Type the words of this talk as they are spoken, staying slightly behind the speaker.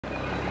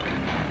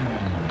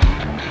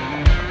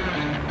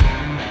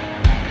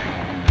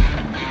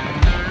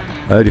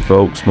Howdy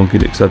folks, Monkey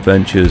Dick's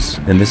Adventures.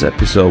 In this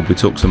episode we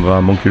took some of our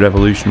monkey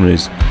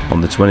revolutionaries on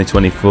the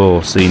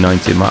 2024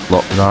 C90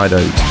 Matlock ride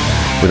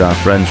out with our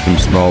friends from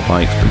Small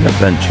Bikes Big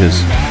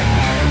Adventures.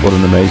 What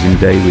an amazing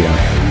day we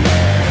had.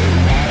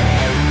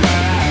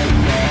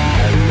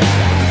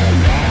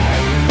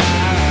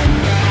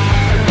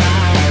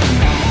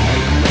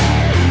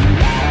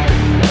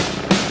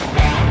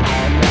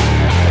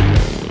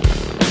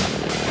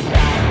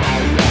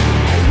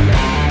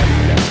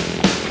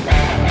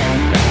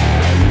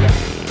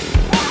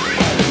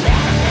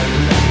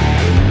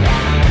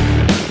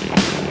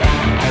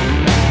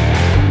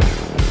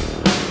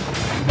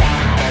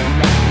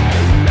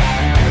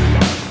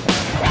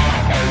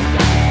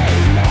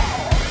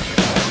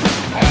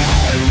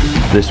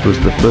 This was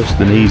the first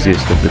and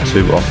easiest of the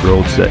two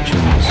off-road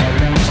sections.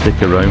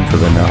 Stick around for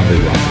the gnarly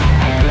one.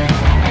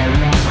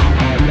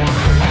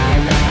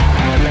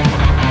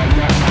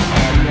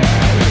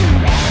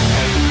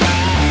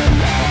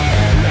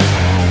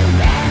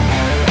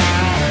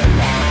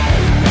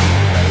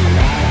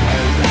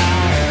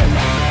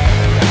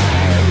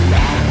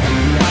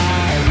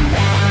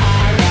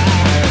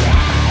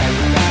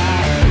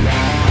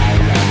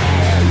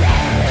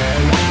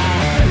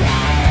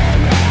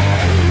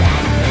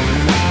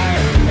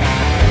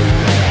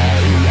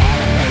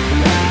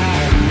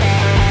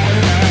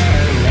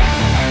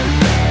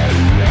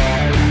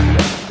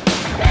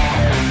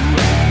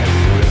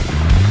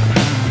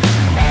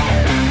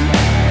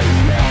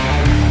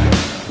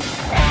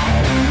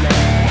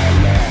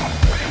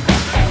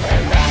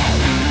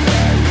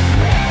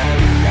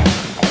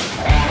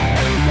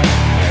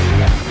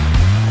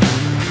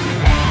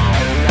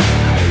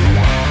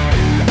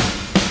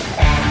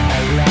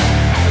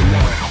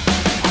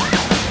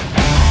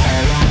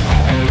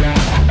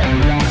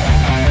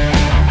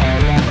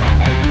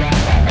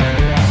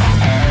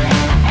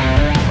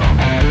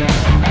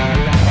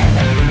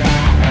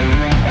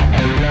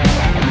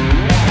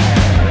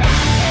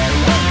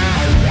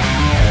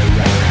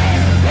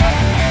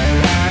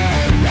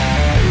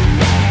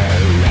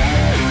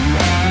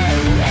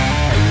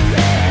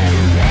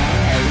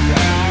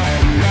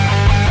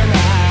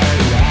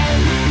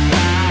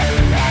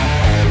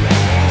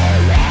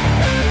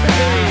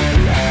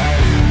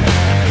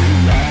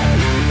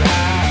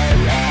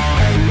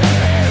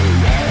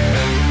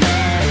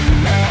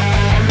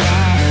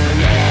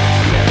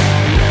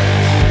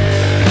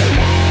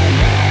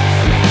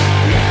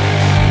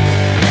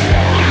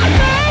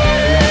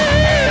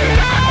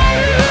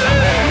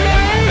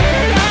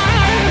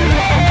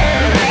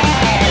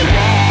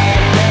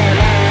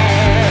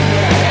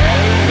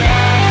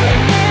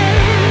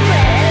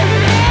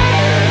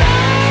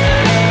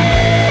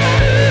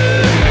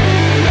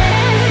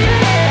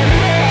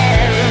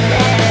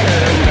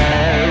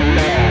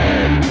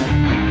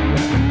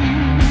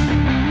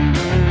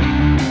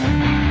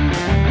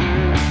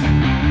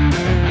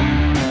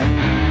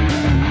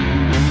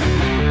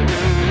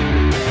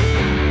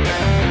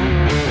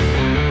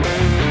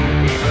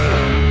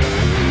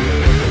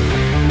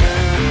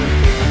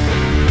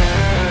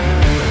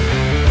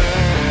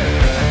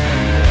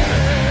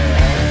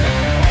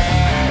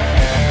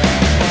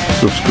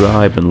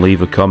 Subscribe and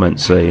leave a comment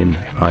saying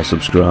I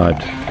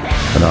subscribed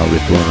and I'll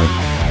reply.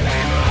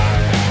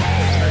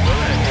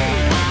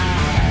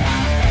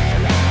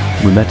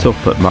 We met up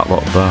at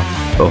Matlock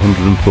Bath,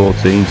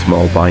 114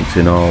 small bikes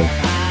in all,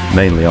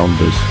 mainly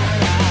Hondas.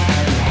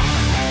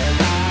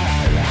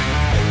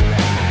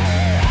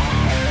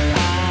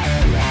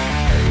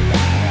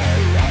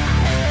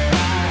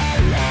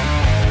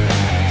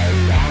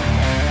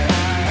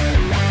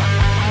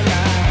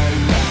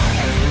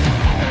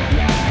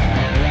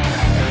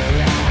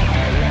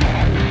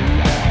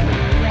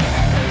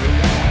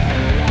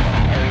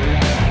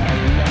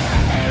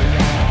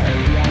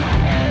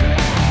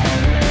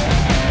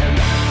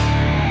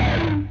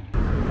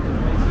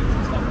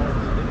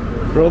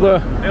 Brother,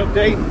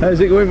 update. How's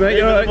it going, mate?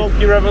 You alright?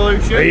 Monkey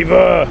revolution.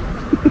 Viva!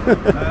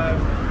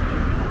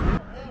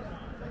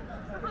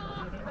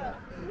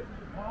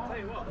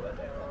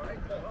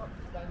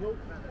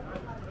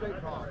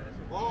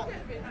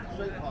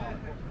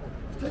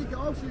 Take it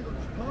off so you got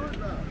your part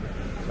now.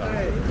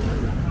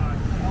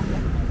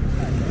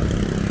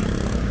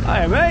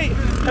 Hiya, mate.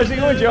 How's it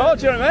going,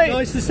 George? You alright, mate?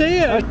 Nice to see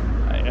you.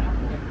 Hiya.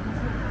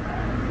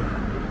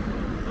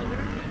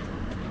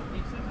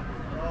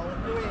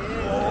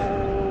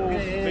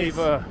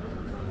 Viva!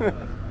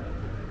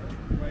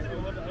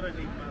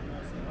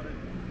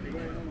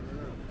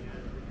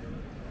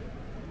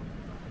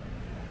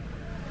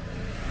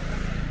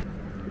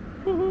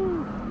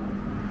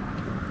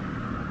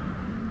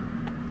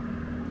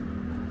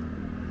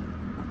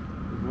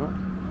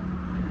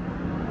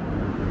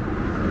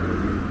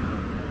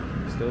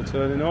 Still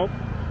turning up.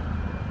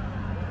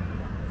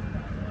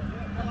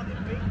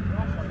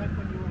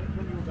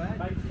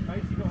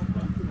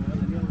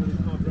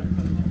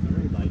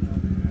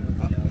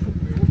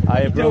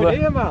 Hiya, brother.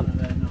 Here, man.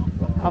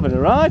 Having a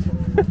ride?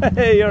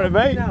 Hey, you're right,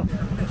 mate.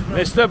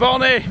 Mr.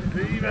 Bonnie.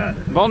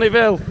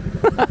 Bonneville.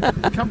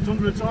 Camped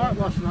under a tarp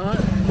last night.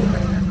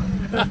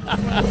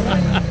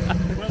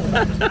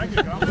 Look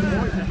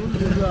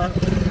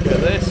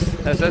at this,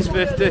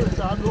 SS50.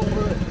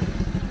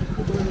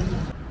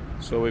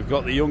 So we've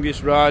got the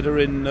youngest rider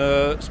in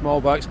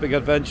Small Bikes Big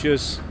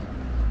Adventures.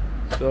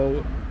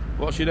 So,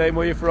 what's your name?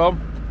 Where are you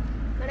from?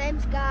 My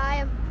name's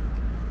Guy.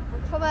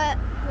 I'm from a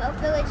little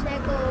village near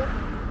Gould.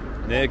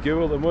 Near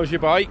Gould. And where's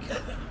your bike?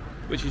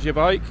 Which is your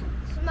bike?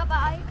 This is my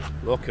bike.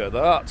 Look at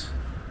that.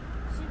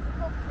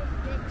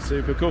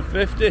 SuperCubs 50. SuperCubs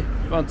 50.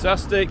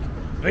 Fantastic.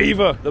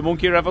 Viva the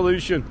Monkey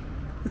Revolution.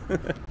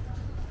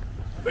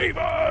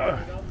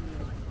 Viva!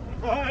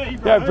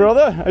 Yeah,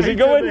 brother. How's it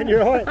going?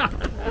 You're right.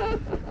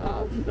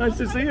 Nice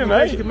to see you,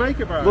 mate. You can make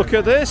it, bro. Look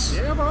at this.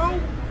 Yeah, bro.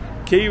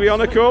 Kiwi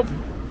on a cub.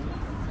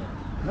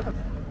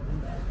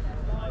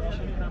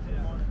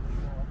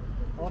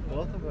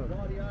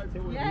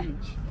 Yeah.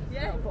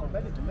 Yeah.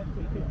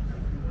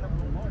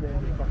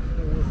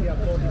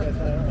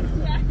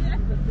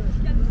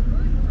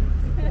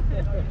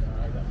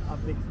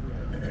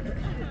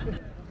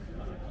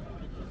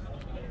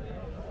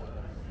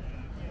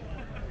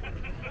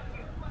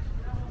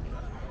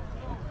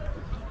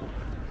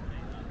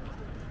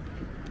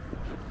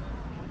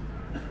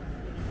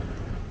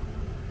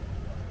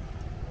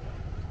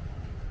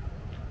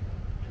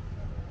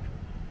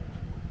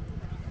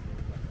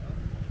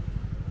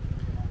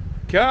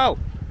 Carl.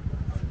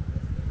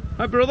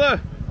 Hi,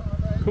 brother.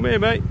 Come here,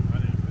 mate.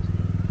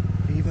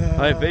 Viva.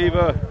 Hi,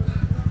 Viva.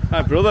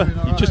 Hi, brother.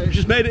 You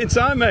just made it in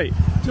time, mate.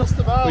 Just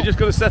about. We're just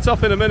going to set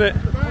off in a minute.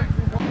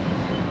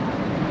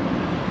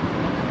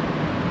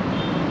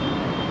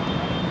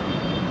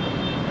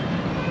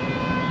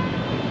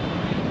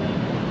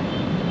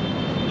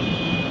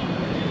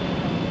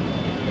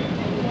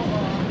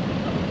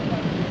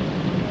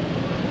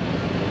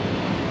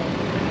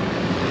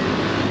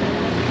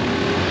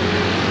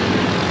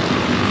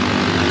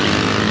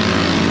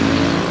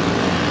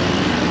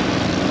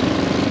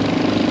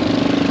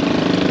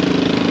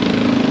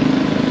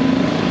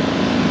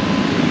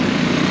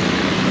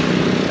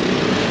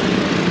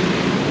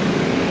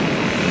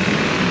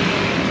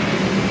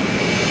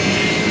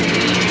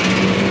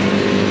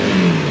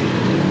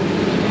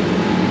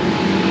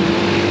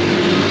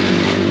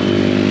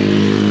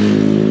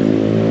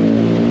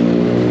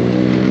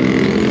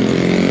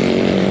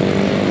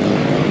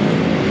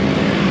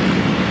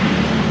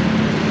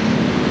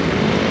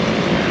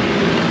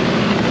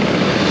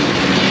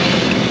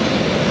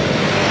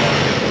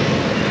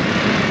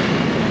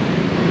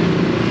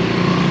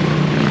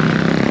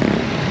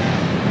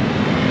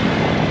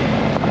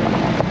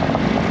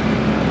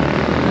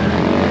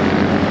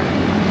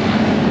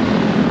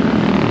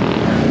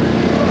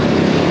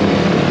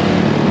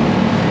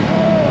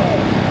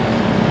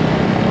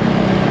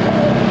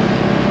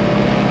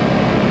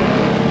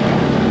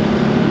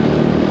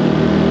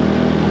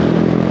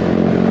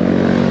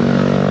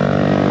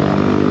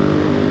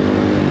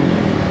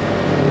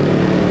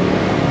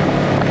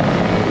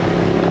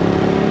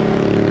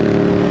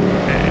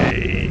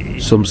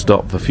 Some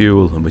stopped for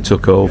fuel and we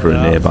took over a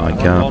nearby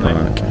car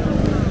park.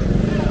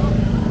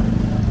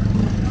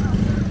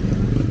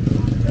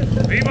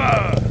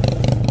 Viva!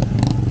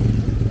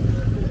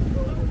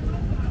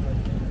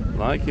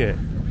 Like it.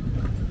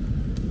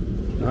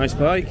 Nice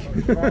bike.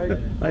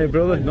 Hiya,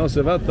 brother. Not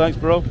so bad. Thanks,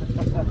 bro.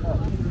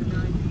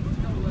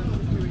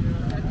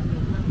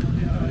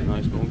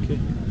 Nice monkey.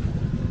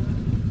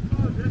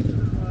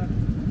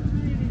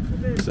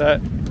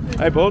 Set.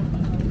 Hey, bud.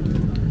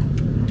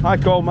 I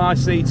call my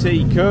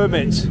CT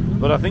Kermit,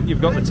 but I think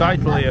you've got the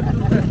title here.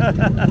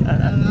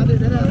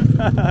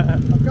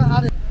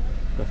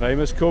 The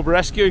famous Cub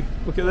Rescue.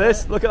 Look at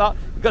this, look at that.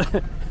 You've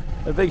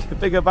got a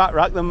bigger back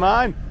rack than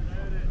mine.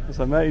 That's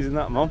amazing,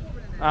 that, Mum.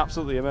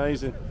 Absolutely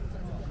amazing.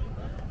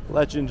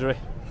 Legendary.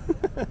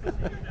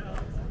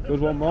 Good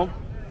one, Mum.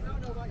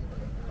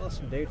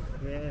 Awesome, dude.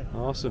 Yeah.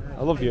 Awesome.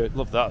 I love you.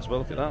 Love that as well.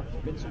 Look at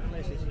that. Been some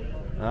places.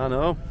 I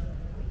know.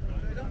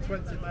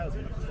 20 miles.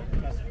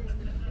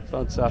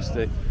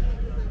 Fantastic.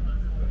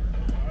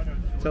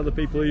 Tell the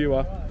people who you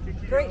are.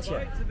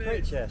 Creature.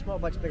 Small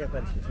Bikes Big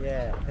Adventures.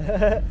 Yeah.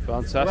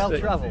 Fantastic. Well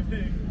travelled.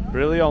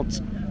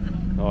 Brilliant.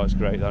 Oh, it's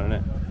great, that, isn't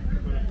it?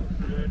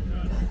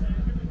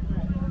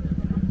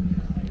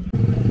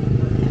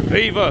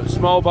 Viva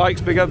Small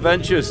Bikes Big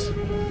Adventures. Look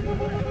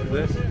at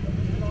this.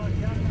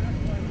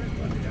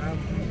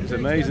 It's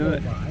amazing,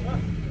 isn't it?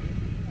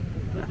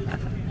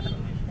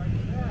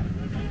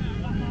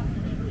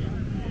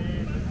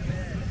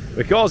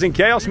 We're causing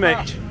chaos,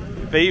 Mitch.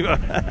 Viva.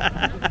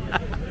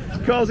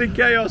 It's causing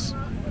chaos.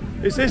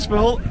 It's his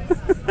fault.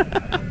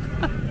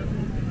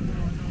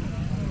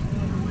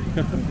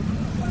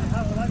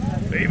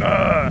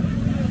 Viva.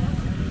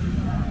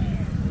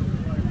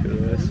 Look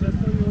at this.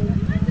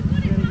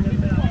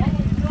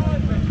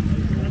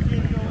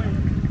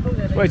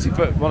 Waiting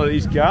for one of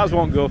these cars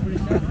won't go.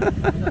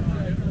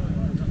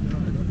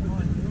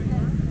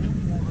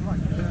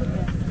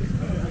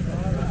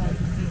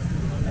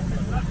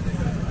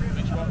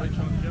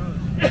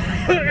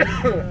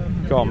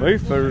 Can't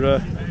move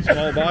for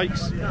small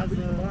bikes.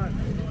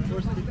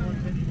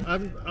 I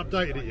haven't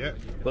updated it yet.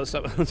 Let's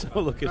have a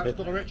look at That's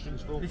it.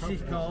 directions for This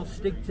is called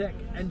StigTech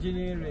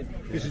Engineering.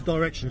 This is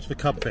directions for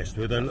Cub Fest.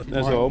 We're then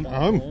There's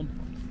home.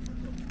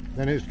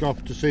 Then it's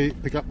got to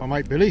pick up my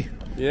mate Billy.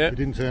 Yeah. He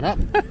didn't turn up.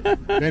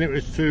 Then it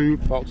was to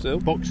Box Hill.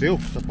 Box Hill,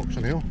 so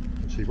Boxon Hill,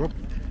 Sbba.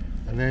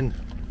 And then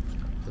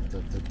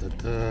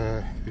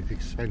with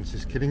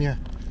expenses killing you.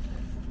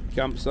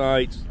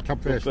 Campsite.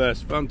 Cub Fest.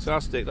 Fest.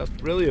 Fantastic. That's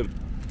brilliant.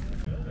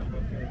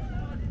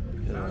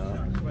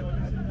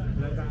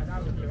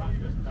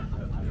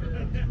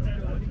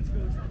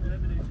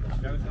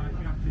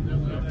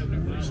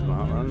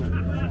 Smart, isn't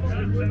it?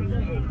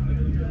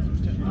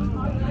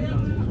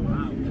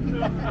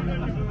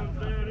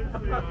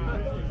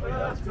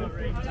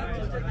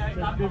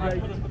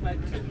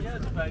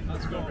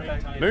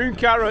 Moon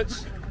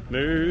carrots.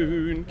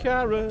 Moon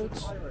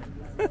carrots.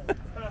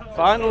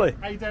 Finally.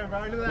 How you doing,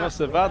 Ryan? Look at that. Not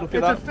so bad. Look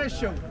at It's that.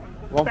 official.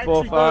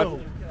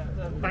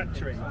 145.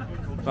 Battery.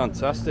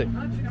 Fantastic.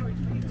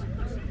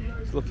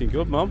 It's looking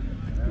good, Mum.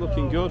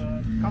 Looking good.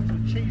 Comes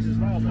with cheese as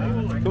well,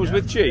 mate. Comes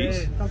with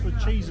cheese? Yeah, comes with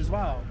cheese as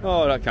well.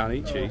 Oh, I can't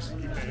eat cheese.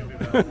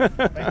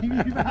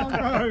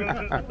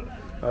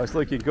 Oh, it's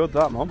looking good,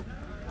 that, Mum.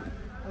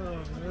 Oh,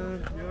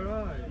 man. You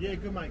alright? Yeah,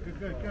 good, mate.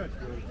 Good.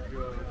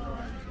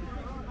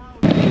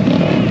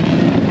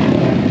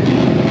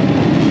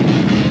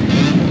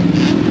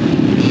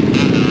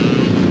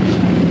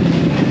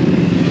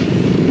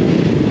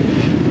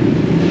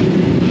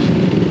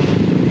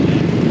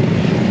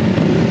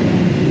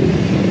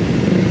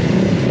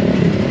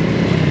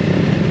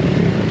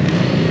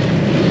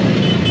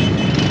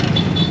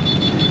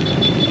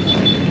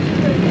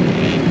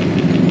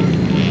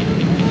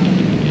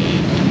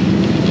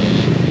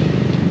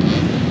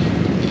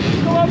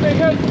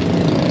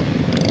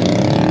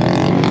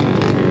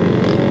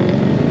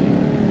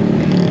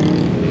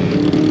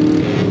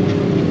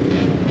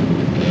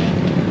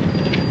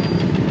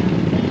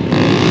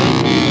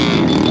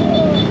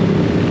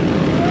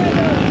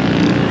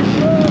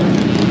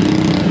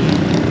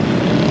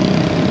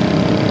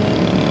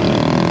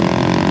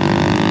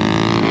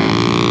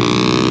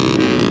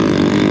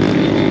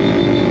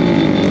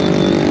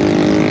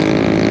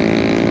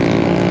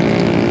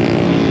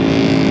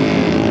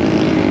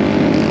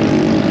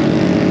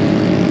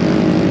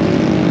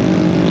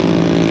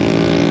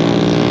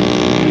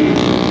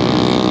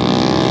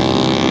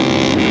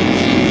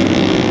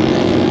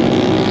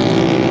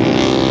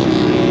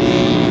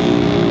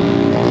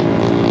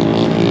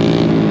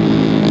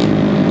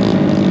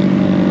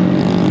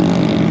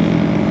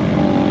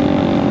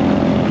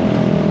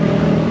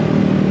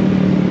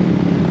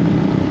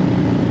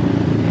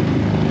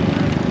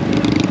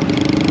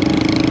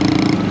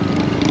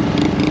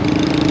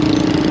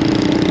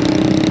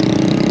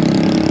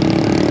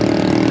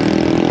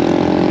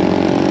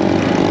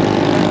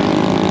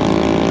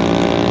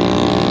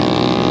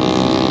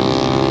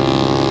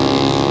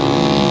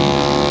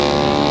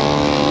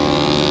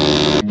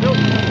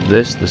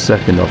 This, the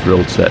second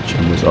off-road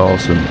section, was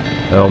awesome.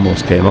 I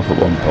almost came off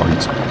at one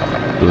point.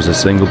 There was a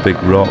single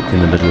big rock in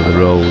the middle of the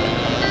road.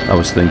 I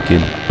was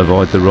thinking,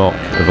 avoid the rock,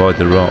 but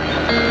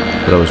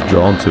I was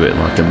drawn to it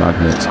like a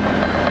magnet.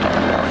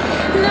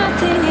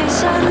 Nothing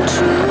is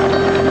untrue.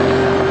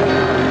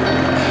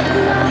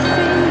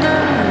 Nothing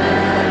don't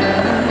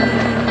matter.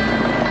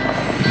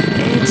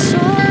 It's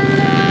all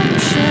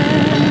actions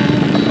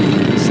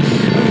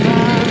of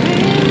our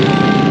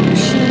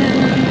emotions,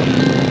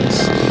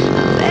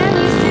 of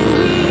everything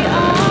we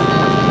are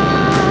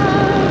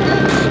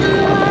and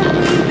what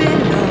we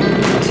belong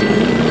to.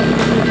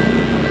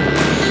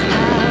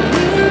 How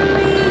we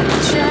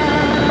reach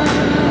our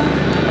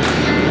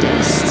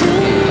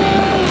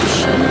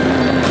destination.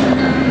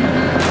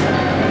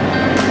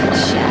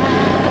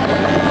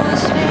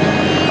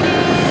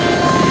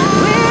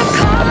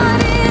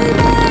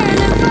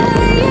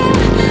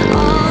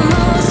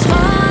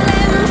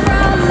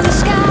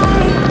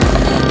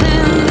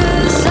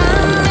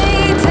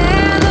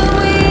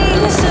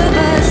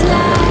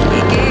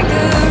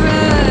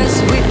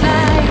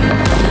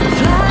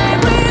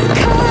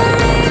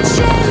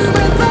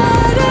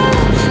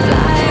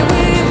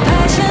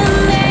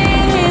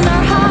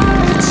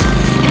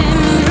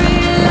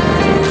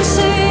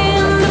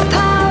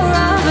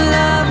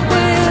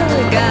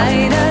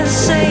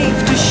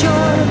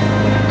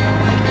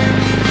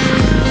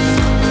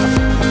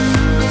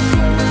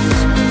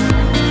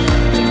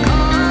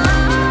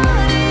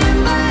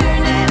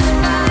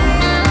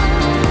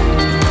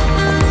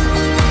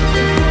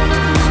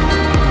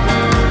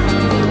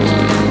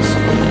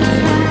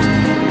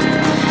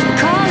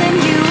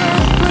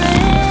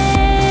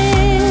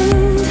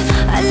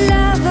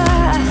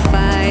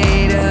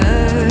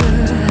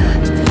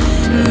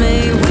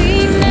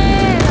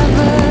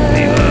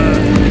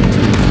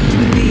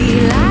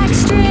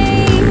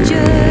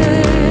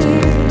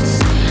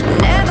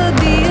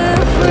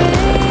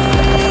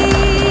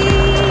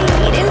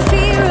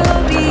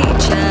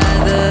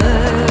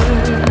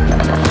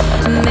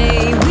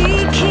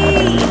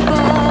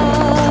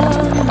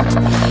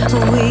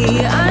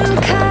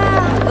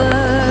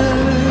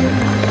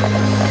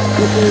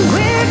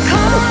 We're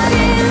caught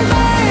in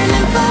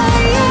burning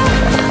fire,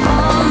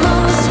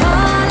 almost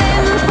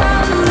falling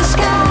from the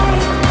sky.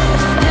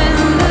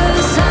 And the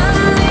sun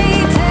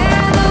may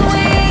tear the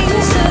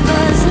wings of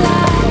us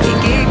like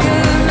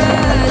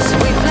Icarus.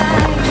 We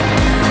fly,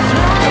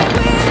 fly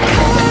with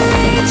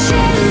courage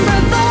and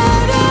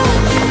bravado,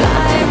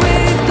 fly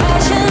with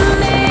passion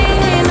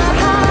in our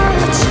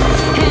hearts,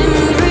 and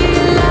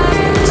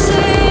realizing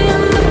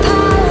the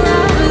power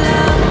of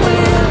love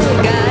will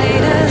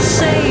guide us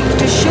safe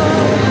to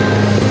shore.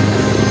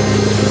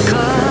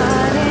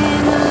 Caught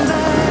in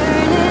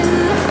burning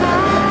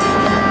fire,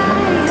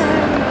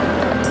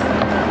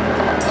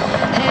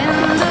 and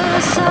the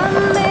sun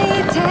may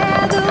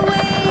tear the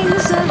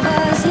wings of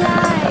us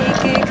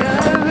like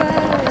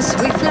Icarus.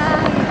 We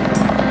fly,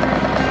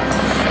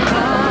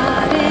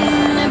 caught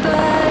in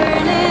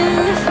burning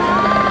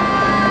fire,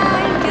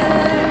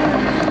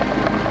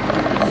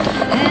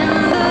 and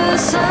the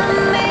sun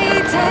may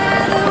tear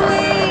the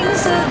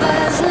wings of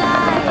us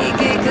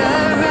like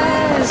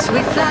Icarus.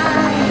 We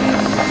fly,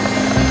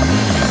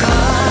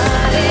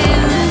 caught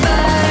in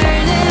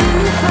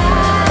burning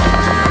fire,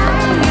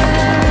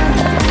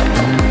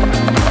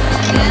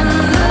 and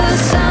the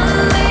sun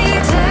may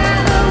tear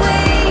the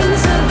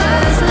wings of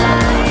us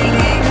like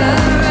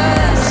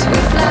Icarus. We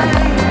fly.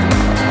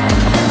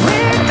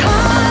 We're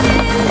caught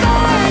in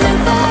burning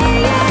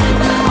fire,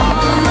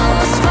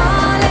 almost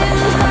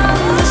falling from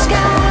the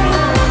sky.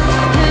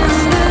 And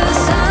the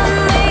sun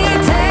may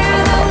tear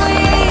the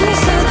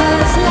wings of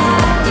us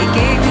like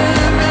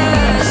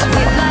Icarus.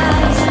 We fly,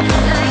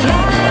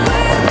 fly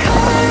with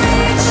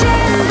courage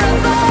and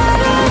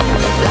bravado,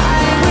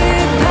 fly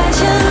with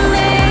passion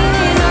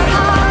in our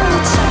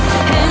hearts,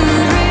 and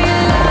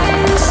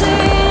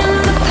realizing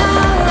the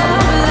power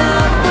of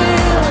love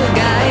will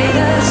guide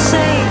us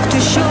safe to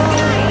shore.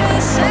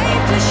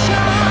 Safe to shore.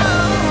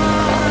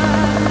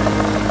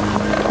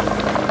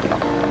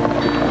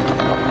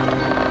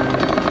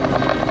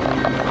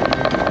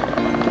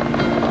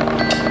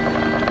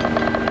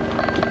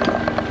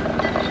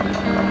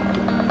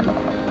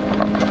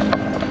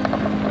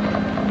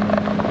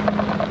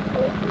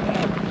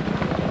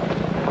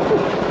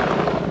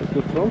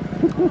 Good fun.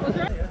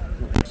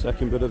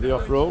 Second bit of the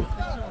off-road.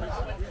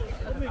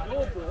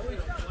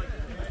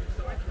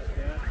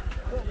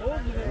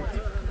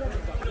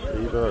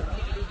 Sbba.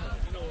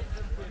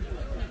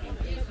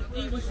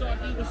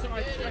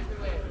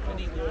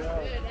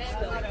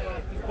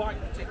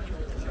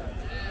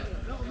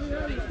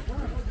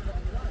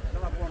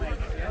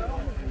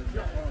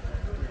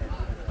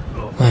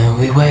 When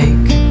we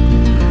wake,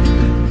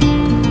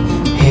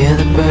 hear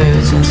the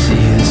birds and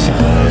see the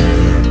sun.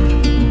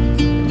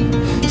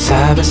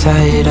 Side by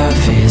side our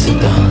fears are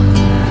done.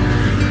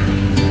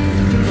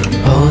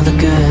 Oh, the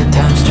good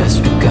times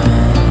just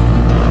begun.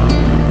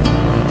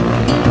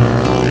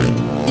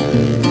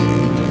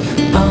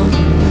 Oh,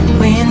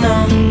 we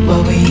know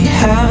what we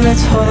have,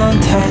 let's hold on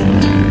tight.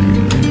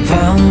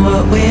 Found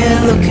what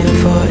we're looking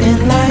for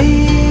in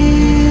life.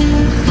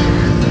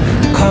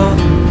 Call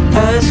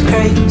us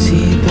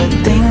crazy, but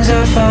things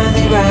are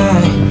finally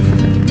right.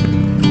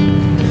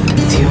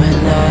 With you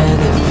and I,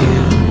 the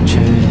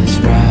future is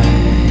bright.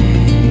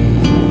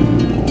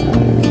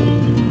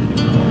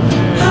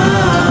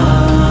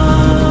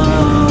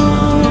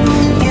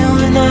 You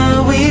and I,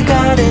 we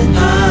got it.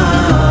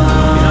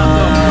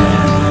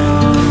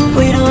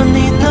 We don't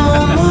need no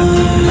more.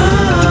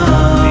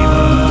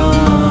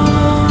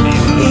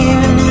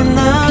 Even in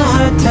the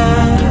hard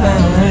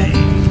time,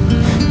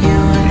 you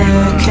and I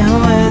can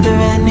weather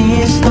any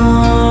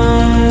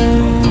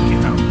storm.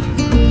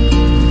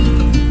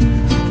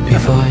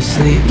 Before I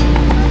sleep,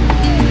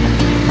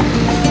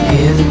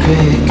 hear the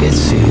crickets,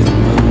 see the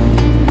moon.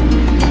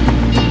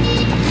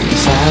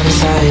 Side by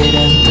side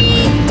and through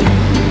and through.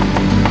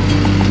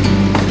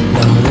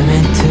 No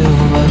limit to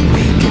what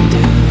we can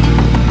do.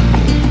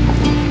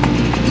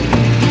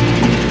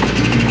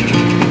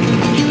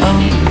 Oh,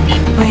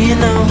 we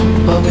know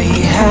what we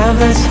have,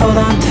 let's hold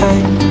on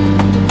tight.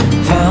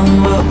 Found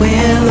what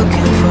we're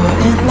looking for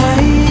in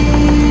life.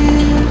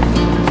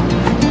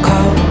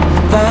 Call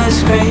us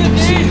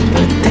crazy,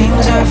 but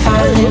things are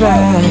finally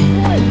right.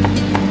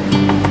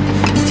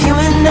 With you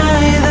and I,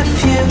 the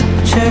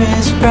future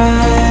is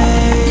bright.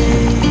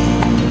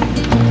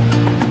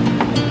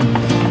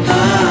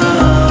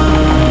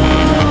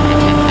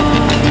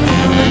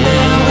 You and I,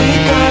 we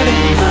got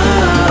it.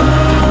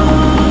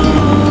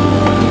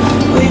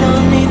 We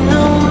don't need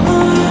no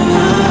more.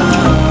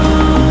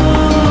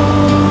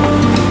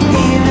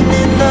 Even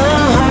in the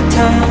hard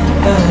time,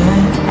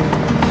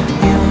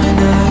 you and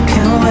I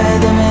can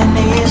weather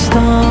any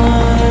storm.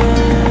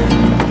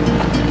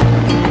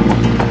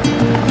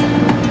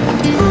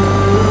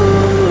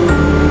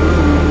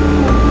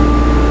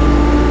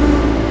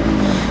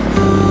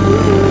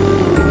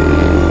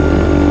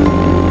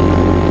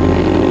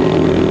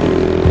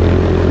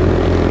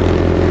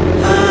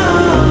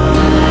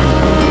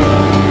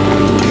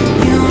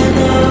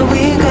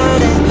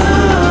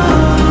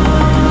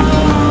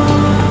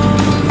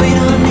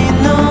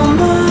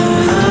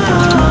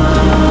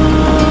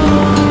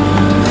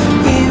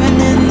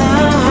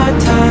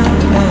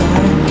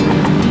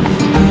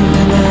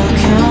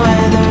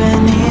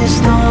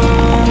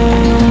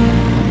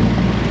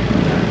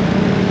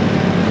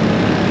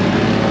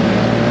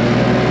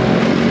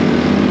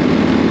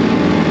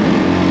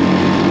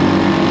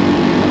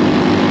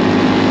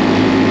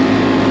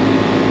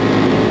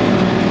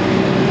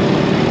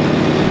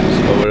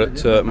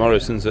 at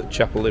Morrison's at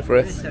Chapel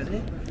Frith.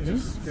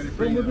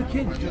 One with the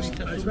kids, just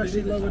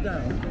especially lower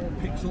down,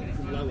 picks up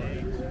from lower.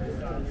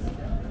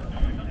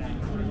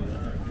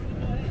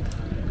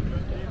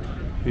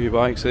 Few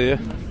bikes here.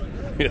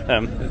 Look at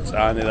them, they're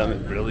tiny, them,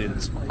 it's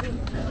brilliant.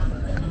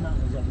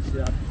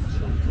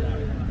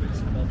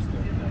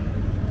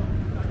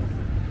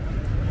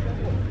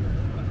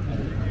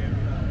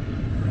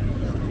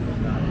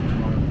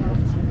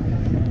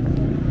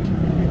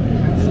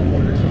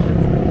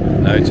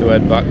 Now to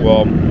head back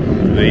one,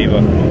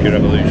 Sbba, Monkey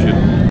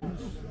Revolution.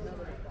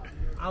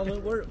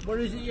 Alan, where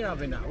is it you're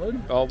having,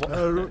 Alan? Oh,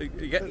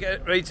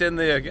 get right in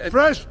there. Get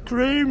Fresh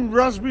cream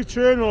raspberry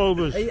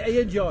turnovers. Are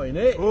you enjoying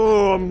it?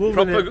 Oh, I'm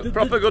loving it.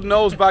 proper good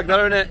nose bag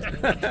there, isn't it?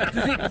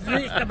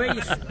 I bet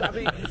you smell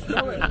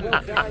it.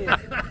 What are you?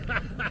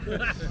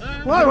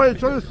 What are you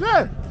trying to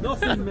say?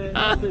 Nothing, mate,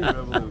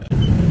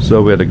 nothing.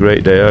 So we had a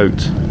great day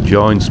out.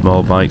 Join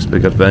Small Bikes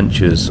Big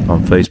Adventures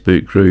on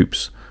Facebook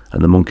groups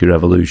and the Monkey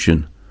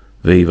Revolution.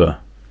 Viva!